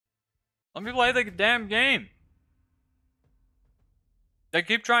Let me play the damn game. They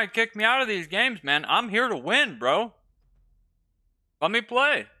keep trying to kick me out of these games, man. I'm here to win, bro. Let me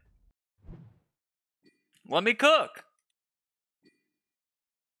play. Let me cook.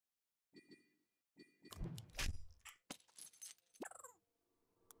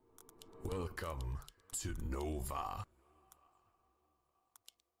 Welcome to Nova.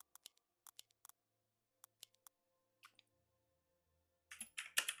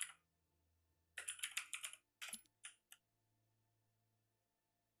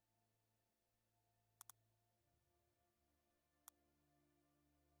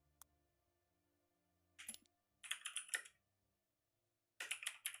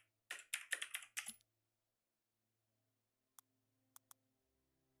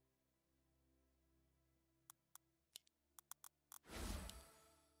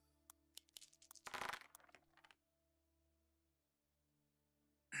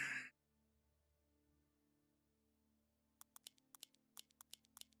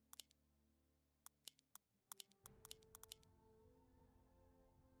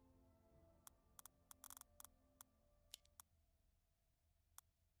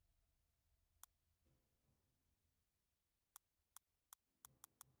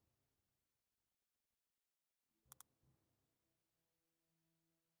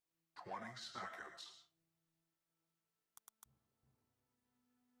 Seconds.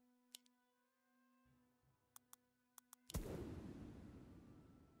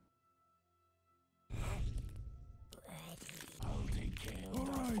 I'll take care of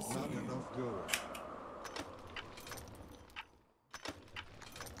that. Not enough gold.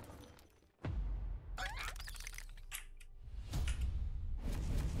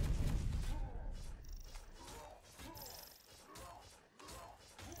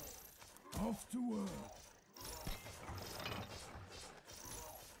 Off to work.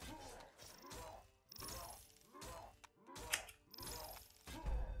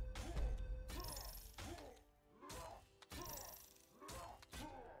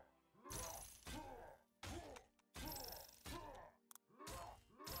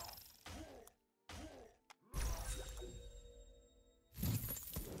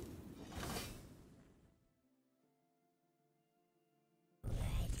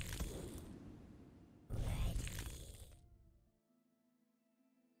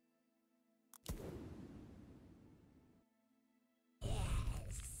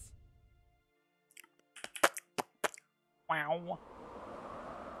 Wow.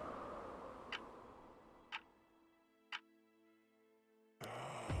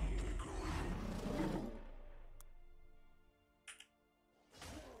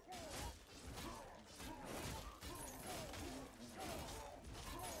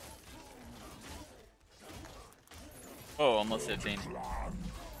 Oh, almost 15.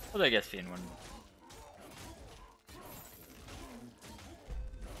 Well, I guess 15 one.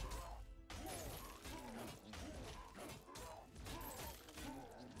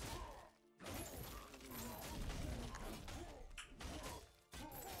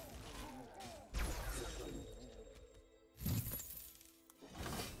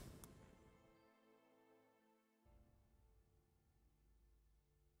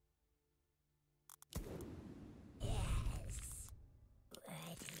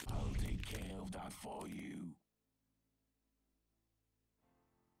 I'll take care of that for you.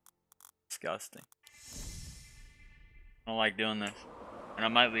 Disgusting. I don't like doing this. And I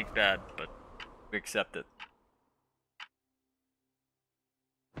might leak bad, but we accept it.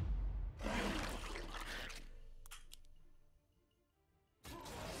 I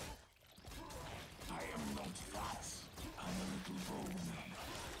am not that. I'm a little bone.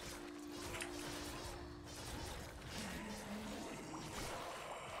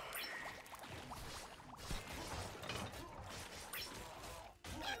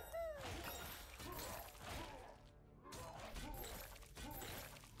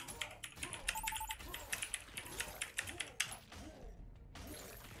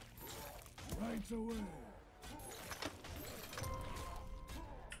 Right away.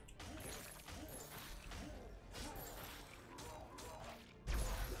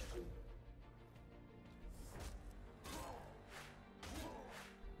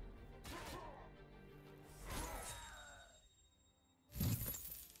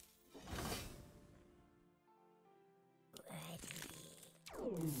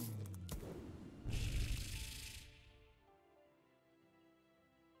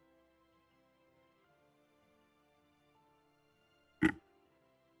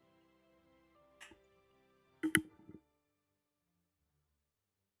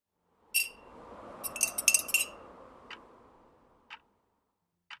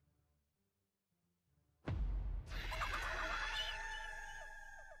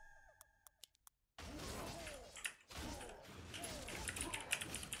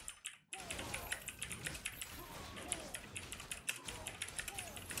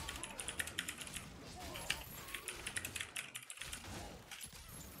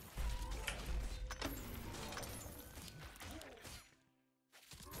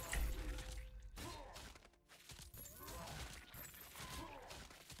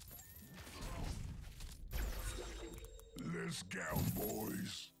 Let's go,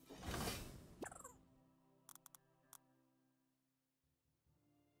 boys.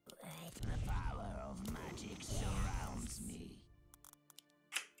 The power of magic surrounds me.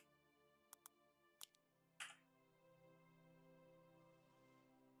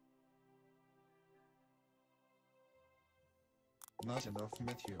 Not enough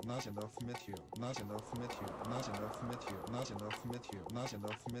material, not enough material, not enough material, not enough material, not enough material, not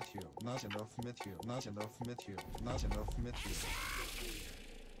enough material, not enough material, not enough material, not enough material.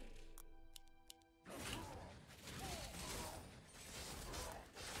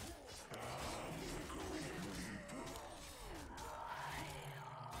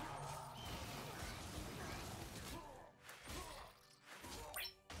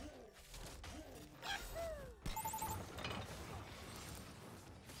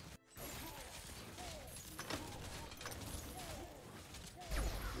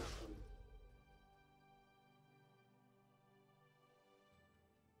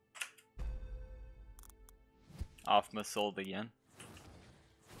 Offma sold again.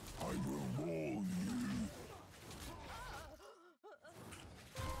 I will roll you.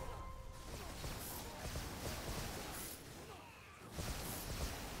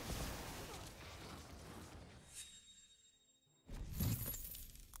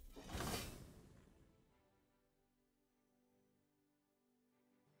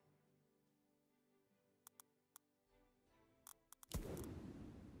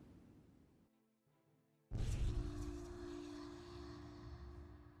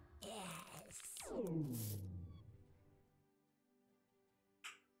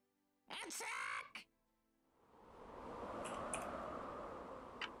 Attack!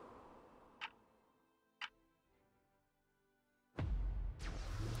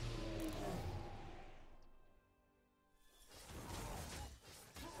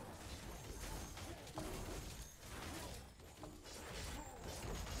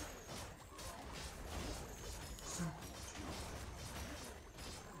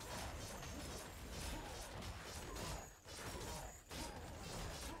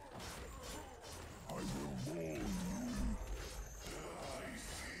 I will roll you.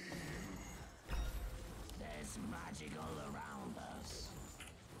 There's magic all around us.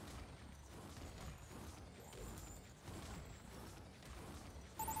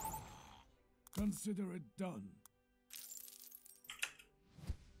 Consider it done.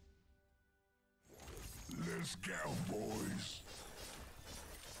 Let's go, boys.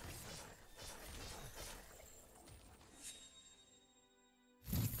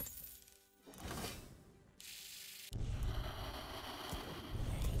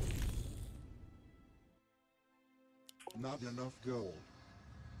 Not enough gold.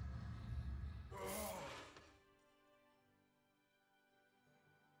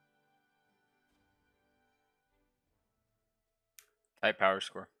 Type power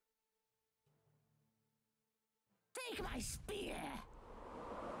score. Take my spear.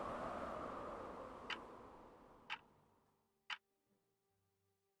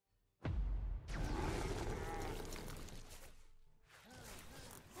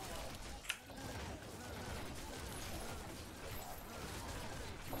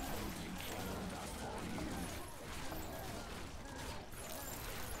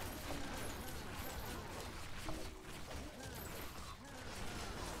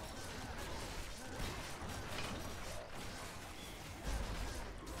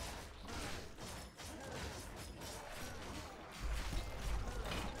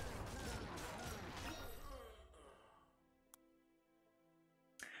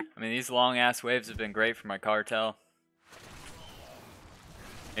 I mean, these long ass waves have been great for my cartel.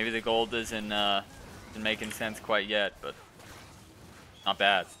 Maybe the gold isn't making sense quite yet, but not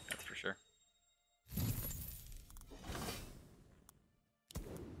bad, that's for sure.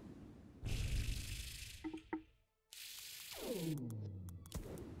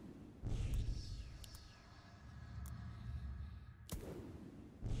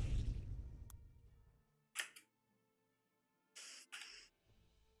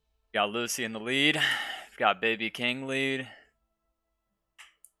 Got Lucy in the lead. We've got Baby King lead.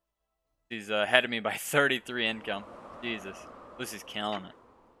 She's ahead of me by 33 income. Jesus. Lucy's killing it.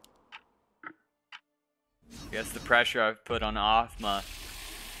 I guess the pressure I've put on Offma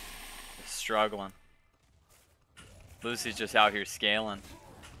is struggling. Lucy's just out here scaling.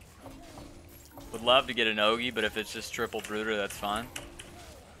 Would love to get an Ogie, but if it's just triple Brooder, that's fine.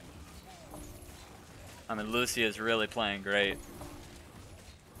 I mean, Lucy is really playing great.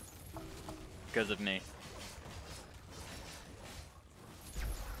 Because of me.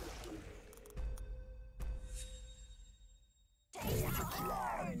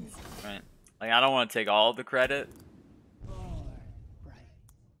 Right. Like, I don't want to take all the credit,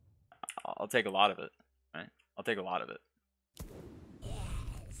 I'll take a lot of it. Right? I'll take a lot of it.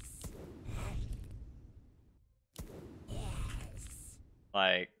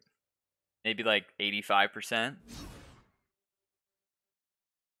 Like maybe like 85%.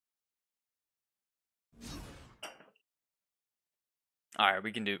 All right,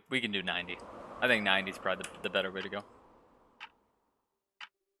 we can do 90. I think 90 is probably the better way to go.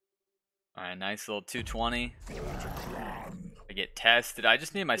 All right, nice little 220. I get tested. I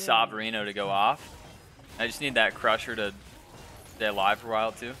just need my Sovereigno to go off. I just need that Crusher to stay alive for a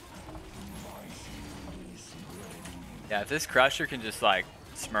while too. Yeah, if this Crusher can just like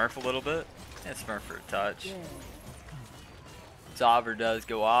smurf a little bit, yeah, smurf for a touch. Sovereign does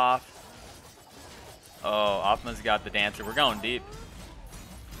go off. Oh, Offman's got the Dancer. We're going deep.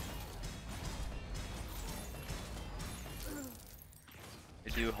 I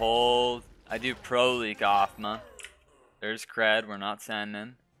do hold. I do pro leak Offma. There's cred. We're not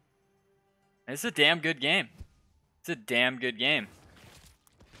sending. It's a damn good game. It's a damn good game.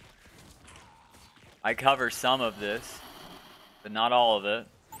 I cover some of this, but not all of it.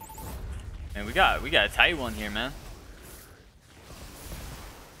 And we got a tight one here, man.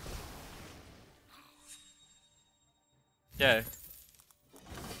 Okay.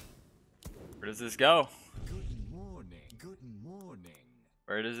 Where does this go? Good morning. Good morning.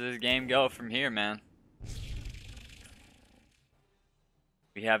 Where does this game go from here, man?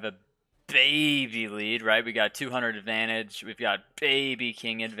 We have a baby lead, right? We got 200 advantage. We've got baby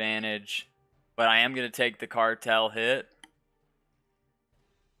king advantage. But I am going to take the cartel hit.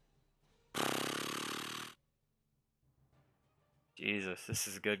 Jesus, this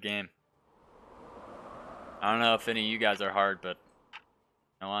is a good game. I don't know if any of you guys are hard, but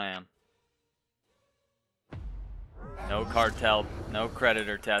no, I am. No cartel, no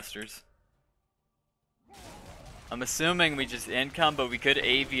creditor testers. I'm assuming we just income, but we could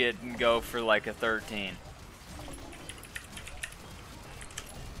AV it and go for like a 13.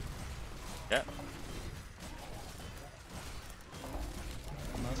 Yep.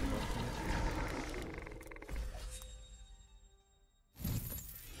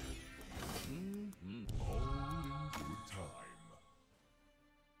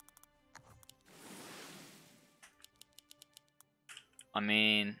 I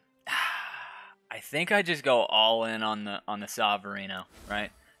mean, I think I just go all in on the Sovereigno, right?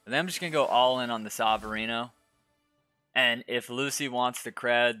 And then I'm just gonna go all in on the Sovereigno. And if Lucy wants the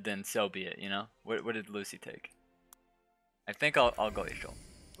cred, then so be it, you know? What did Lucy take? I think I'll Glacial.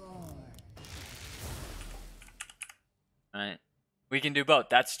 Right? We can do both.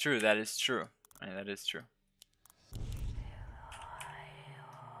 That's true. That is true. Right? That is true.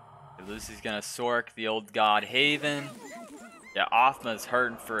 Lucy's gonna Sork the old God Haven. Yeah, Offma's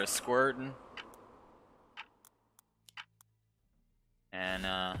hurting for a squirtin'.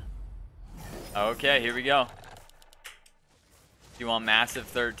 And, okay, here we go. You want massive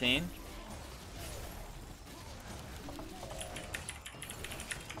 13?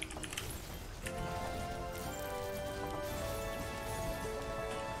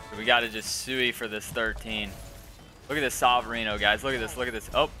 So we gotta just sui for this 13. Look at this Sovereigno, guys. Look at this, look at this.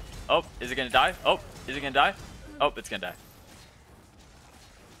 Oh, is it gonna die? Oh, is it gonna die? Oh, it's gonna die.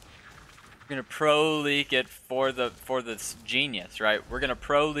 We're gonna pro leak it for this genius, right? We're gonna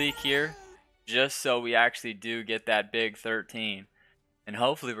pro leak here just so we actually do get that big 13. And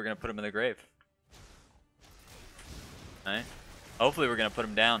hopefully we're gonna put him in the grave. Right? Hopefully we're gonna put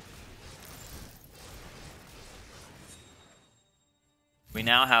him down. We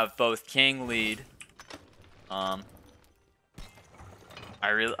now have both king lead. I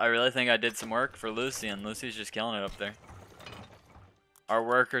really think I did some work for Lucy, and Lucy's just killing it up there. Our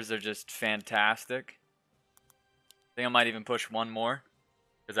workers are just fantastic. I think I might even push one more,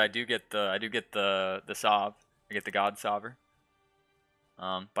 because I do get the Sov. I get the God Sover.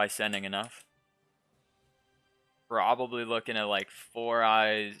 By sending enough. Probably looking at like 4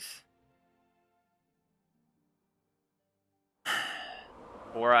 eyes.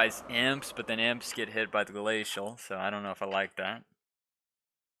 4 eyes imps, but then imps get hit by the glacial, so I don't know if I like that.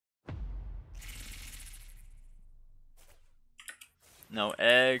 No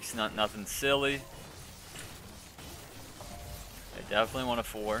eggs, nothing silly. I definitely want a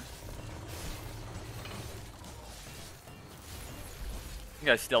 4. I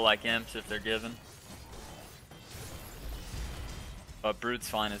think I still like imps if they're given. But brute's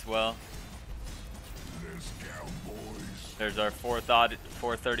fine as well. There's our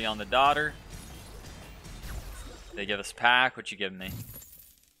 430 on the daughter. They give us pack. What you giving me?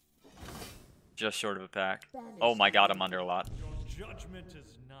 Just short of a pack. Oh my god, I'm under a lot. Judgment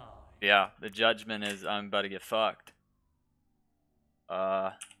is nigh. Yeah, the judgment is I'm about to get fucked.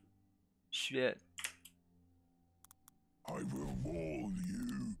 Shit. I will maul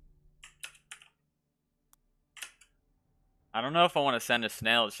you. I don't know if I want to send a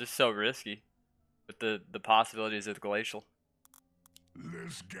snail. It's just so risky. With the possibilities of the glacial.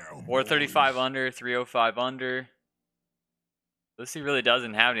 Let's go. 435 under, 305 under. Lucy really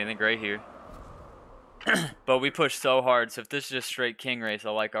doesn't have anything great here. But we push so hard, so if this is just straight king race, I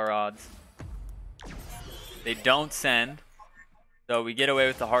like our odds. They don't send, so we get away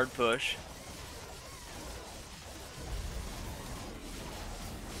with the hard push.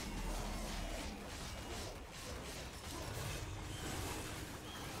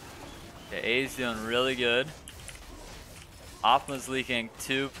 Okay, A's doing really good. Opma's leaking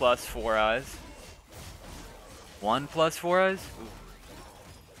 2 plus 4 eyes. 1 plus 4 eyes? Ooh.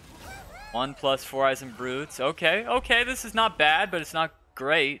 1 plus 4 eyes and brutes. Okay, okay, this is not bad, but it's not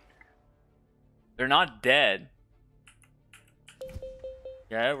great. They're not dead.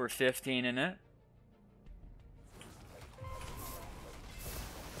 Yeah, we're 15 in it.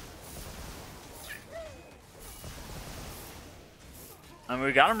 I mean,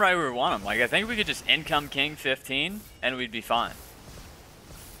 we got them right where we want them. Like, I think we could just income king 15 and we'd be fine.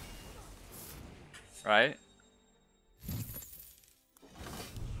 Right?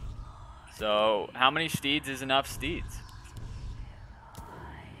 So, how many steeds is enough steeds?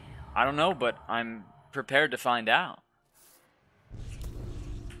 I don't know, but I'm prepared to find out.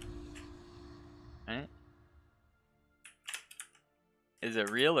 Right? Is it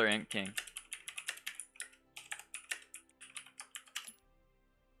real or Ink King?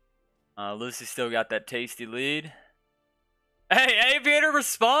 Lucy still got that tasty lead. Hey, Aviator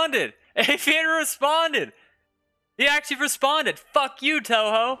responded! Aviator responded! He actually responded! Fuck you,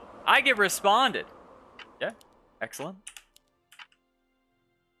 Toho! I get responded. Yeah, excellent.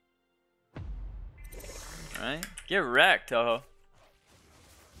 Alright, get wrecked, Toho.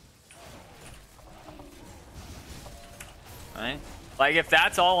 Alright? Like, if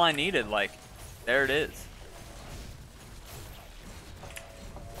that's all I needed, like, there it is.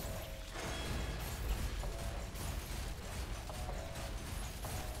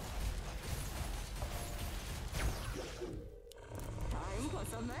 Time for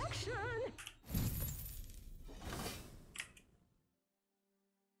some action.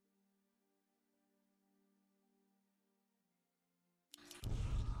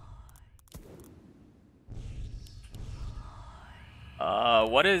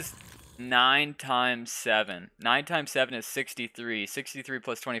 What is 9 times 7? 9 times 7 is 63. 63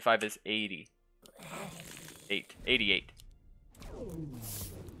 plus 25 is 80. 88.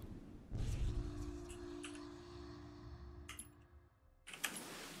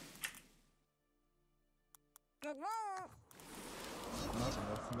 Not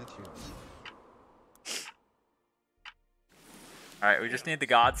enough material. Alright, we just need the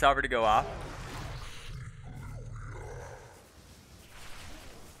God Solver to go off.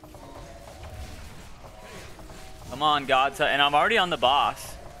 Come on, God Solver. And I'm already on the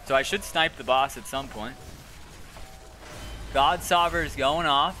boss, so I should snipe the boss at some point. God Solver is going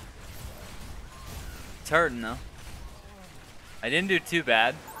off. It's hurting, though. I didn't do too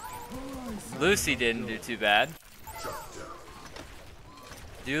bad. Lucy didn't do too bad.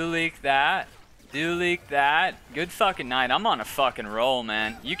 Do leak that. Do leak that. Good fucking night. I'm on a fucking roll,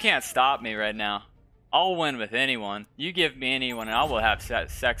 man. You can't stop me right now. I'll win with anyone. You give me anyone and I will have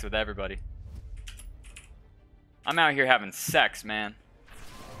sex with everybody. I'm out here having sex, man.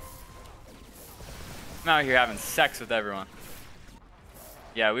 I'm out here having sex with everyone.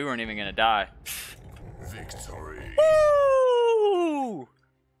 Yeah, we weren't even gonna die. Victory. Woo!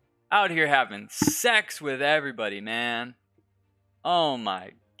 Out here having sex with everybody, man. Oh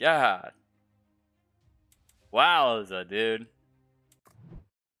my god. Wowza, dude.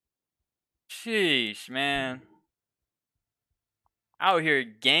 Sheesh, man. Out here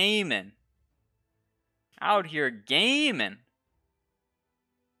gaming. Out here gaming.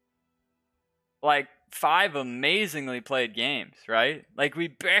 Like 5 amazingly played games, right? Like we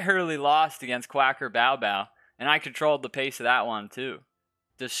barely lost against Quacker Bow Bow, and I controlled the pace of that one too.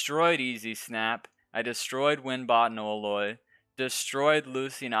 Destroyed Easy Snap. I destroyed Winbot and Oloy. Destroyed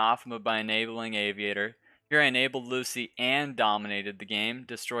Lucy and Offma by enabling Aviator. Here I enabled Lucy and dominated the game.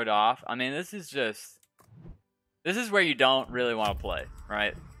 Destroyed off. I mean, this is where you don't really want to play,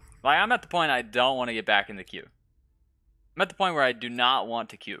 right? Like, I'm at the point I don't want to get back in the queue. I'm at the point where I do not want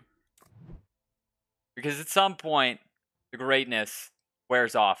to queue. Because at some point, the greatness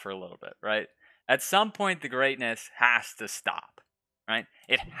wears off for a little bit, right? At some point, the greatness has to stop, right?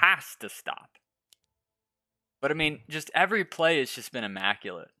 It has to stop. But I mean, just every play has just been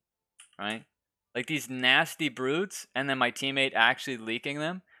immaculate, right? Like these nasty brutes, and then my teammate actually leaking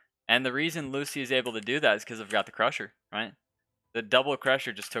them, And the reason Lucy is able to do that is because I've got the Crusher, right? The double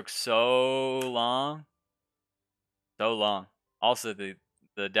Crusher just took so long. So long. Also, the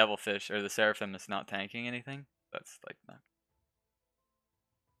Devilfish or the Seraphim is not tanking anything. That's like not.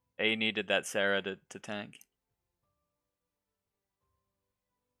 A needed that Sarah to tank.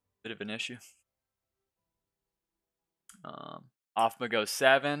 Bit of an issue. Offma goes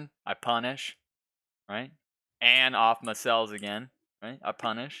 7. I punish. Right? And Offma sells again. Right? I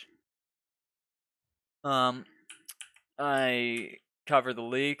punish. I cover the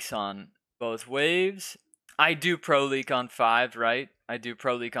leaks on both waves. I do pro leak on 5, right? I do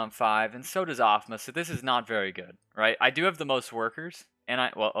pro leak on 5, and so does Offma, so this is not very good, right? I do have the most workers, and I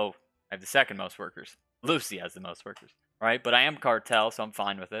have the second most workers. Lucy has the most workers, right? But I am cartel, so I'm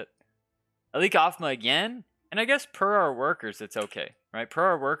fine with it. I leak Offma again, and I guess per our workers, it's okay, right? Per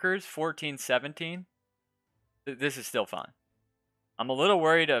our workers, 14, 17. This is still fine. I'm a little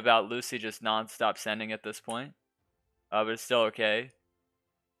worried about Lucy just non-stop sending at this point, but it's still okay.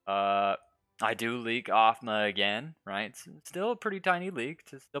 I do leak Offma again, right? It's still a pretty tiny leak.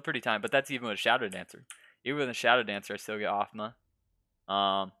 It's still pretty tiny, but that's even with Shadow Dancer. Even with a Shadow Dancer, I still get Offma.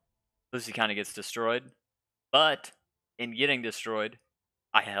 Lucy kind of gets destroyed. But in getting destroyed,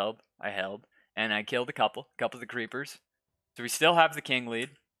 I held, and I killed a couple of the creepers. So we still have the king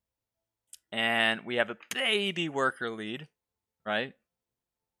lead. And we have a baby worker lead, right?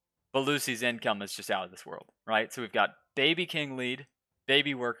 But Lucy's income is just out of this world, right? So we've got baby king lead,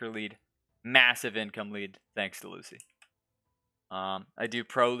 baby worker lead, massive income lead thanks to Lucy. I do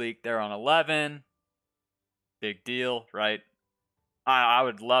pro league there on 11. Big deal, right? I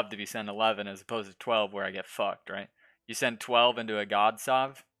would love to be sent 11 as opposed to 12 where I get fucked, right? You send 12 into a God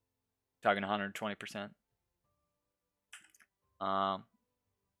Sov, talking 120%.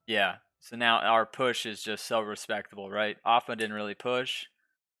 Yeah. So now our push is just so respectable, right? Offma didn't really push.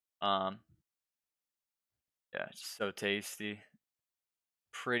 Yeah, it's so tasty.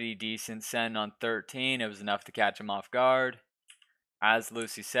 Pretty decent send on 13. It was enough to catch him off guard. As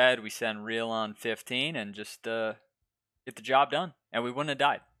Lucy said, we send real on 15 and just get the job done. And we wouldn't have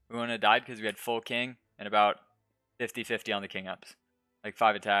died. We wouldn't have died because we had full king and about 50-50 on the king ups. Like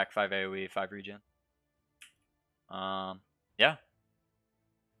 5 attack, 5 AoE, 5 regen. Yeah.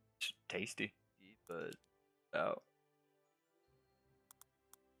 It's tasty. But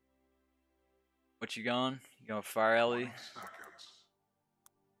what you going? You going Fire Ellie?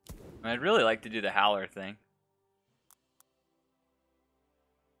 I'd really like to do the Howler thing.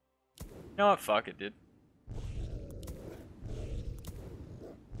 You know what? Fuck it, dude.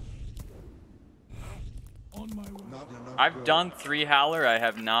 I've done 3 Howler. I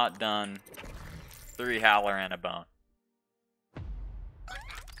have not done 3 Howler and a bone.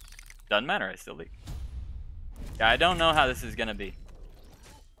 Doesn't matter. I still leak. Yeah, I don't know how this is gonna be.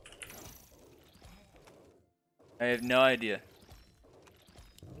 I have no idea.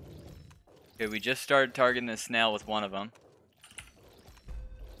 Okay, we just started targeting the snail with one of them.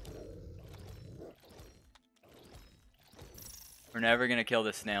 We're never gonna kill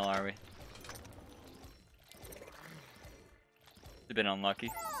this snail, are we? It's a bit unlucky.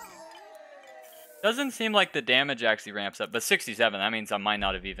 Doesn't seem like the damage actually ramps up, but 67, that means I might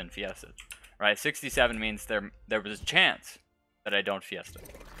not have even fiested. Right, 67 means there was a chance that I don't fiesta.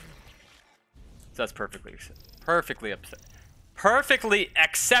 So that's perfectly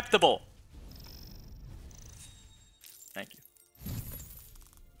acceptable. Thank you.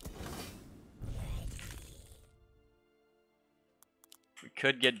 We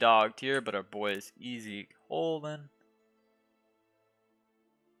could get dogged here, but our boy is easy holding.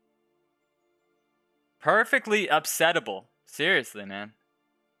 Perfectly upsettable. Seriously, man.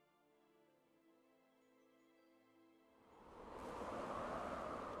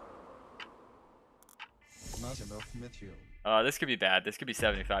 Not enough material. This could be bad. This could be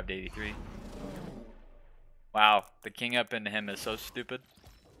 75 to 83. Wow, the king up into him is so stupid.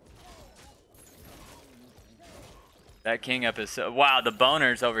 That king up is so... Wow, the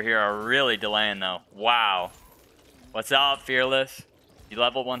boners over here are really delaying, though. Wow. What's up, Fearless? You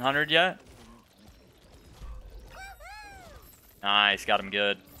level 100 yet? Nice, got him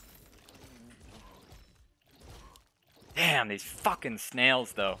good. Damn, these fucking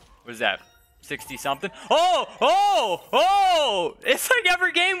snails, though. What is that? 60 something? Oh! It's like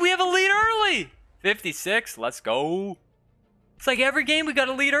every game we have a lead early. 56, let's go. It's like every game we got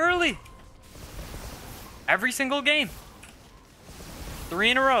a lead early. Every single game. 3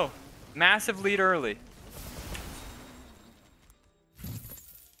 in a row. Massive lead early.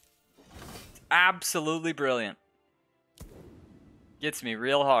 It's absolutely brilliant. Gets me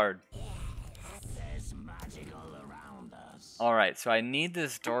real hard. Alright, so I need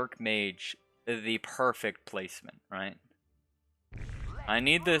this Dark Mage the perfect placement, right? I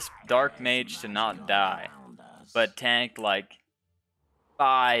need this Dark Mage to not die, but tank like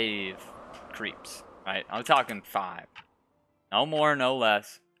 5 creeps, right? I'm talking 5. No more, no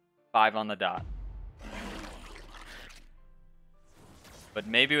less. 5 on the dot. But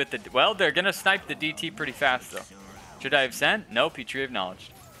maybe with the... Well, they're going to snipe the DT pretty fast, though. Should I have sent? Nope, he tree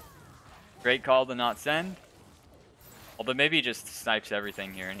acknowledged. Great call to not send. Although maybe he just snipes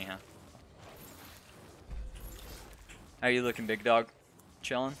everything here anyhow. How you looking, big dog?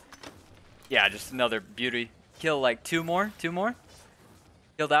 Chilling? Yeah, just another beauty. Kill like 2 more? 2 more?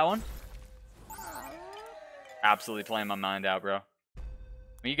 Kill that one? Absolutely playing my mind out, bro.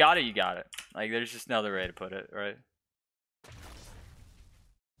 When you got it, you got it. Like, there's just another way to put it, right?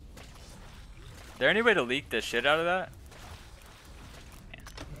 Is there any way to leak the shit out of that? Yeah.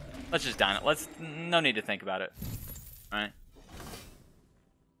 Let's just dine it. Let's... No need to think about it. Alright.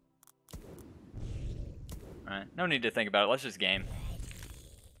 Alright. No need to think about it. Let's just game.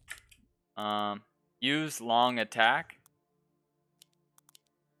 Use long attack.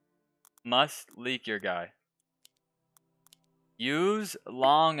 Must leak your guy. Use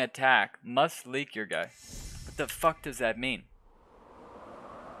long attack. Must leak your guy. What the fuck does that mean?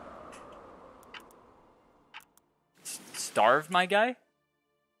 Starve my guy?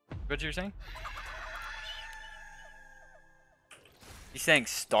 What you're saying? You saying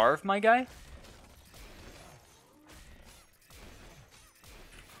starve my guy?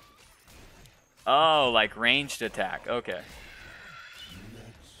 Oh, like ranged attack. Okay.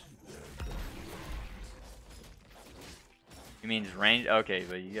 He means range. Okay,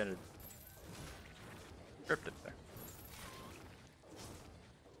 but you gotta script it there.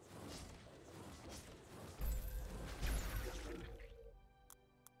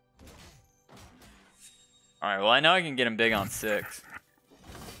 Alright, well I know I can get him big on 6.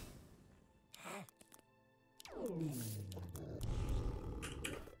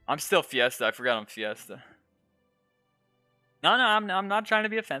 I'm still Fiesta. I forgot I'm Fiesta. No, I'm not trying to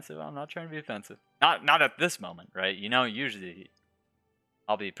be offensive. I'm not trying to be offensive. Not at this moment, right? You know, usually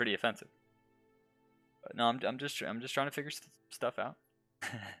I'll be pretty offensive. But no, I'm just trying to figure stuff out.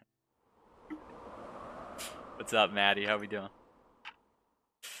 What's up, Maddie? How we doing?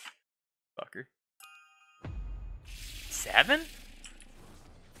 Fucker. 7?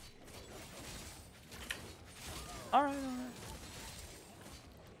 Alright.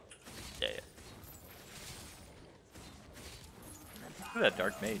 Yeah. Look at that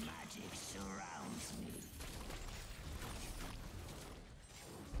Dark Mage.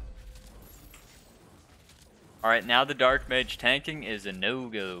 Alright, now the Dark Mage tanking is a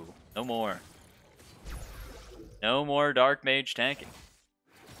no-go. No more. No more Dark Mage tanking.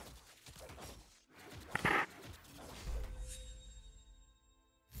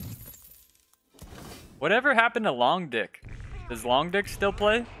 Whatever happened to Long Dick? Does Long Dick still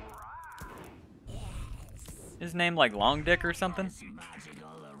play? His name like Long Dick or something?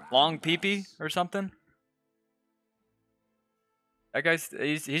 Long Peepee or something? That guy's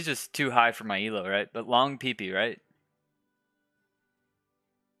he's just too high for my elo, right? But Long Peepee, right?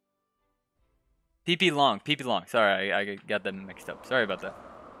 Peepee Long. Sorry, I got them mixed up. Sorry about that.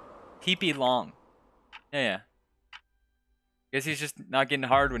 Peepee Long. Yeah. Guess he's just not getting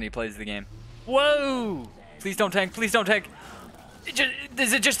hard when he plays the game. Whoa! Please don't tank. Please don't tank.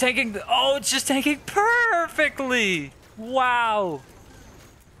 Is it just tanking? Oh, it's just tanking perfectly. Wow.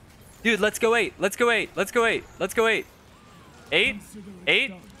 Dude, let's go 8. Let's go 8. Let's go 8. Let's go 8. 8?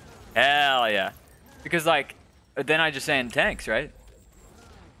 8? Hell yeah. Because, like, then I just send tanks, right?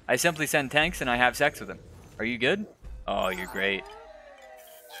 I simply send tanks and I have sex with them. Are you good? Oh, you're great.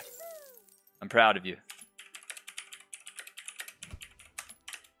 I'm proud of you.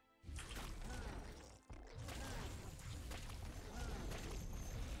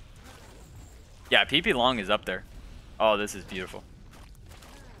 Yeah, PP Long is up there. Oh, this is beautiful.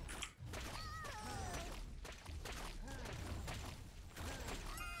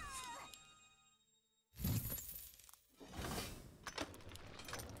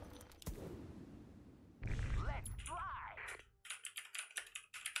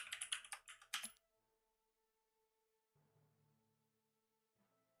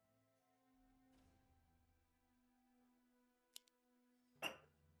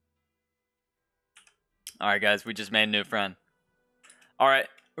 Alright guys, we just made a new friend. Alright,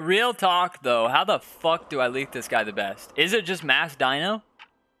 real talk though, how the fuck do I leak this guy the best? Is it just Mass Dino?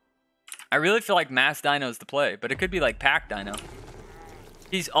 I really feel like Mass Dino is the play, but it could be like Pack Dino.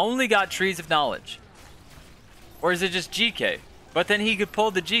 He's only got Trees of Knowledge. Or is it just GK? But then he could pull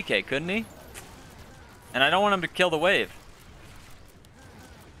the GK, couldn't he? And I don't want him to kill the wave.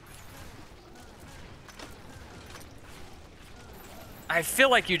 I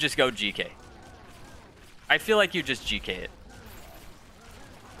feel like you just go GK. I feel like you just GK it.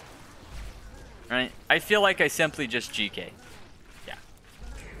 Right? I feel like I simply just GK. Yeah.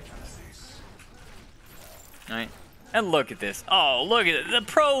 Right? And look at this. Oh, look at it. The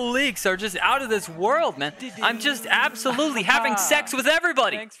pro leaks are just out of this world, man. I'm just absolutely having sex with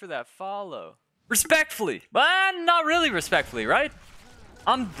everybody. Thanks for that follow. Respectfully. But not really respectfully, right?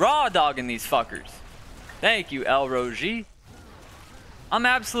 I'm raw dogging these fuckers. Thank you, El Rogi. I'm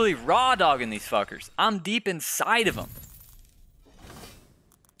absolutely raw dogging these fuckers. I'm deep inside of them.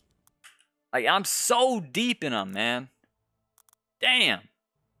 Like, I'm so deep in them, man. Damn.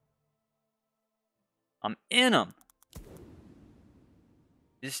 I'm in them.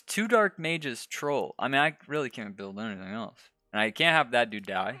 Just 2 dark mages troll. I mean, I really can't build anything else. And I can't have that dude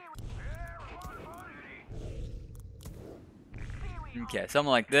die. Okay,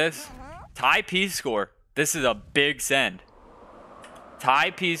 something like this. Tie peace score. This is a big send.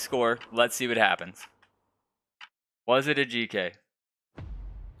 Tie peace score. Let's see what happens. Was it a GK?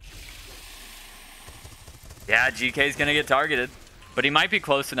 Yeah, GK's gonna get targeted. But he might be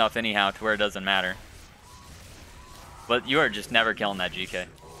close enough anyhow to where it doesn't matter. But you are just never killing that GK.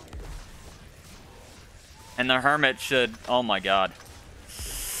 And the Hermit should... Oh my god.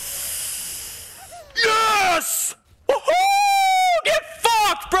 Yes! Woohoo! Get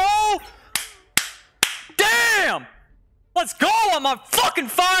fucked, bro! Damn! Let's go! I'm on fucking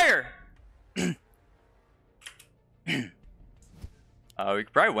fire! We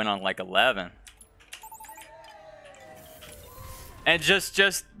could probably win on like 11. And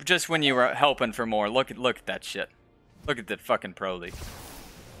just when you were hoping for more, look at that shit. Look at the fucking pro league.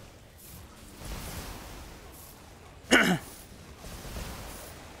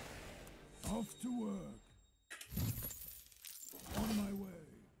 Off to work. On my way.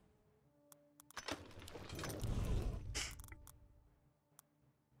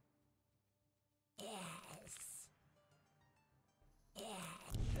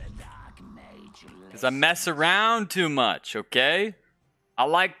 Because I mess around too much, okay? I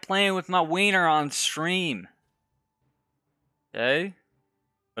like playing with my wiener on stream. Okay?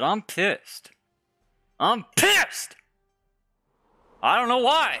 But I'm pissed. I'm pissed! I don't know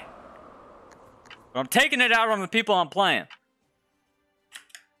why. But I'm taking it out on the people I'm playing.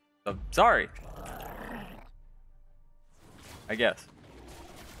 So, sorry. I guess.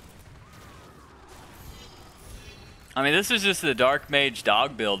 I mean, this is just the Dark Mage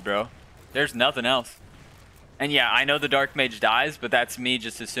dog build, bro. There's nothing else. And yeah, I know the Dark Mage dies, but that's me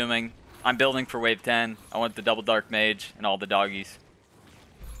just assuming I'm building for wave 10. I want the double Dark Mage and all the doggies.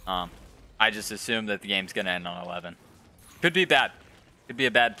 I just assume that the game's gonna end on 11. Could be bad. Could be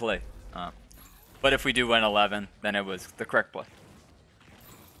a bad play. But if we do win 11, then it was the correct play.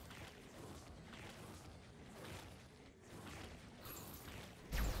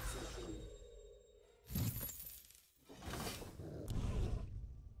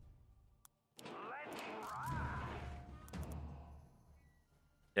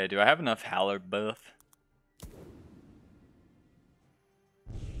 Okay, do I have enough Howler buff?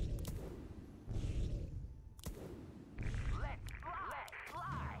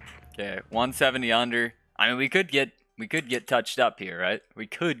 Okay, 170 under. I mean, we could get touched up here, right? We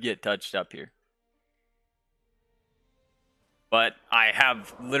could get touched up here. But I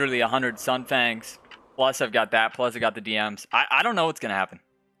have literally 100 Sunfangs. Plus I've got that. Plus I got the DMs. I don't know what's gonna happen.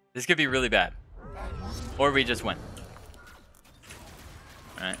 This could be really bad. Or we just win.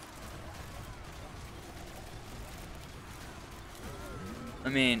 Alright. I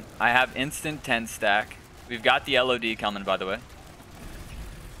mean, I have instant 10 stack. We've got the LOD coming, by the way.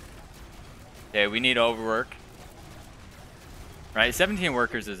 Okay, we need overwork. Right, 17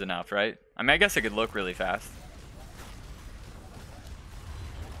 workers is enough, right? I mean, I guess I could look really fast.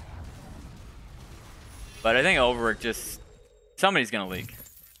 But I think overwork just... Somebody's gonna leak.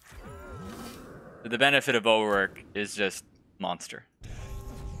 The benefit of overwork is just monster.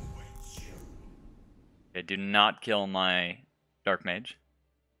 Okay, do not kill my Dark Mage.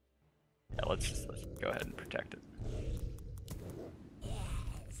 Yeah, let's go ahead and protect it.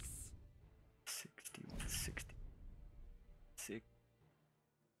 60.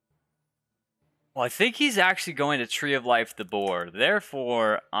 Well, I think he's actually going to Tree of Life the boar.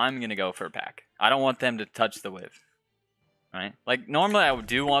 Therefore, I'm going to go for a pack. I don't want them to touch the wave. Right? Like, normally I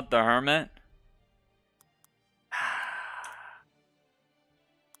do want the Hermit.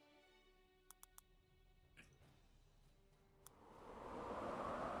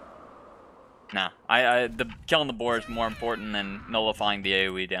 Nah, killing the boar is more important than nullifying the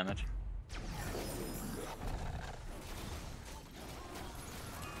AoE damage.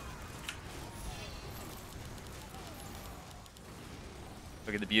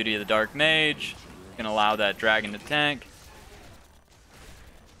 Look at the beauty of the Dark Mage. Gonna allow that dragon to tank.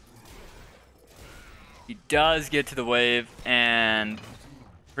 He does get to the wave and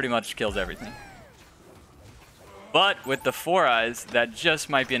pretty much kills everything. But with the 4 eyes, that just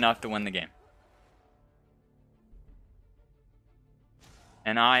might be enough to win the game.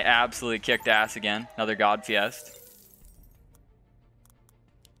 And I absolutely kicked ass again. Another God Fiest.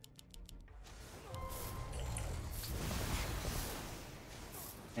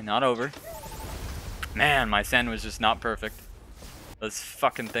 And not over. Man, my send was just not perfect. Those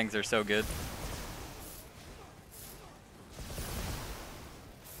fucking things are so good.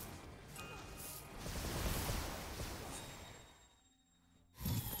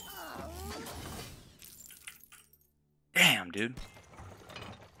 Damn, dude.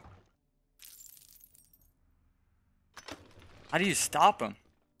 How do you stop him?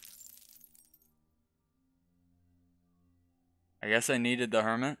 I guess I needed the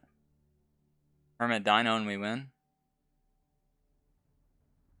Hermit. Hermit Dino and we win.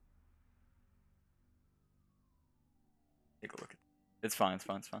 Take a look at it. It's fine, it's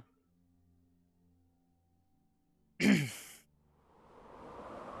fine, it's fine.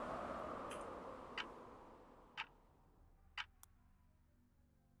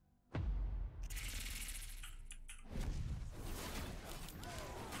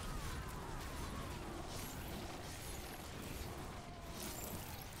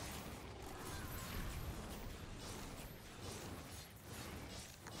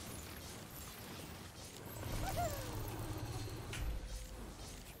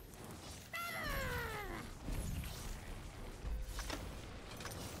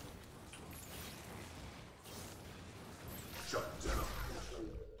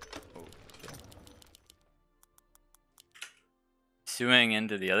 Suing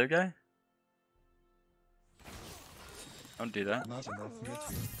into the other guy? Don't do that. Not enough material.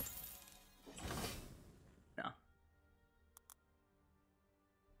 No.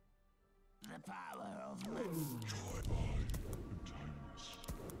 The power of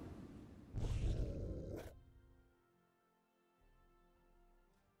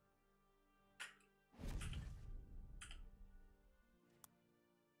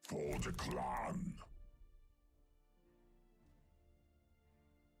for the clan.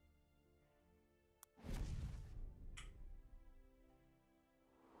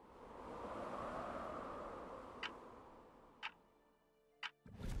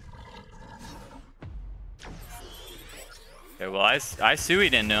 Okay, well, I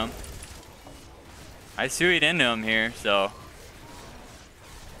suied into him. I suied into him here, so.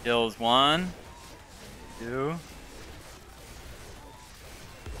 Kills 1, 2,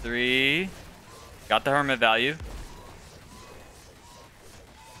 3. Got the Hermit value.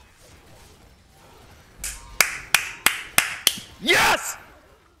 Yes!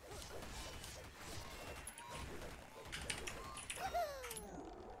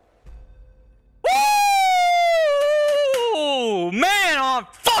 Woo! Man, on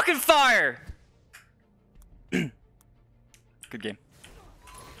fucking fire!